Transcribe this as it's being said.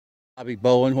Bobby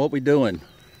Bowen, what we doing?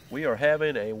 We are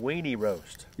having a weenie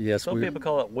roast. Yes, some people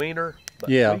call it wiener, but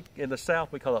yeah, in the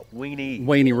South we call it weenie.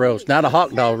 Weenie roast, not a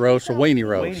hot dog roast, a weenie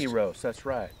roast. Weenie roast, that's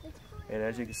right. And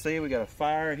as you can see, we got a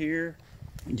fire here.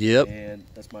 Yep. And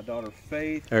that's my daughter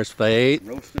Faith. There's Faith.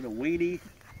 Roasting a weenie.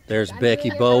 There's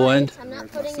Becky Bowen.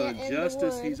 There's my son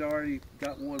Justice. He's already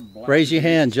got one black. Raise your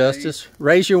hand, Justice.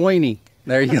 Raise your weenie.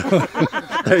 There you go.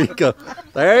 There you go.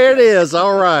 There it is.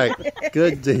 All right.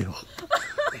 Good deal.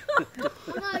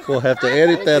 We'll have to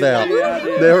edit that out.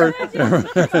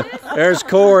 There's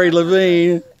Corey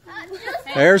Levine.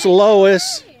 There's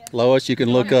Lois. Lois, you can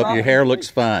look up. Your hair looks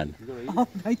fine. Oh,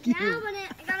 thank you.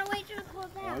 I gotta wait till it cools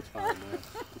down. Oh, it's fine, man.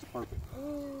 It's perfect.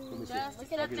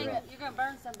 You're gonna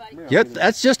burn somebody. Yep,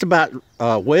 that's just about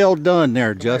well done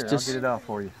there, Justice. I'll get it out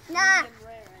for you. Nah.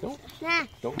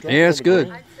 Yeah, it's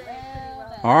good.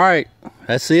 All right,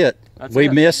 that's it. We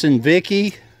missing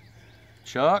Vicky.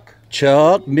 Chuck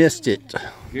missed it.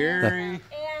 Gary. And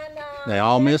They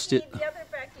all missed it. The other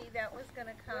Becky that was going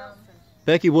to come.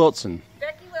 Becky Wilson.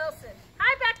 Becky Wilson.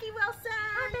 Hi, Becky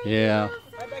Wilson. Yeah.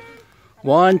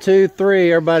 1, 2,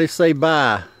 3. Everybody say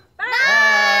bye.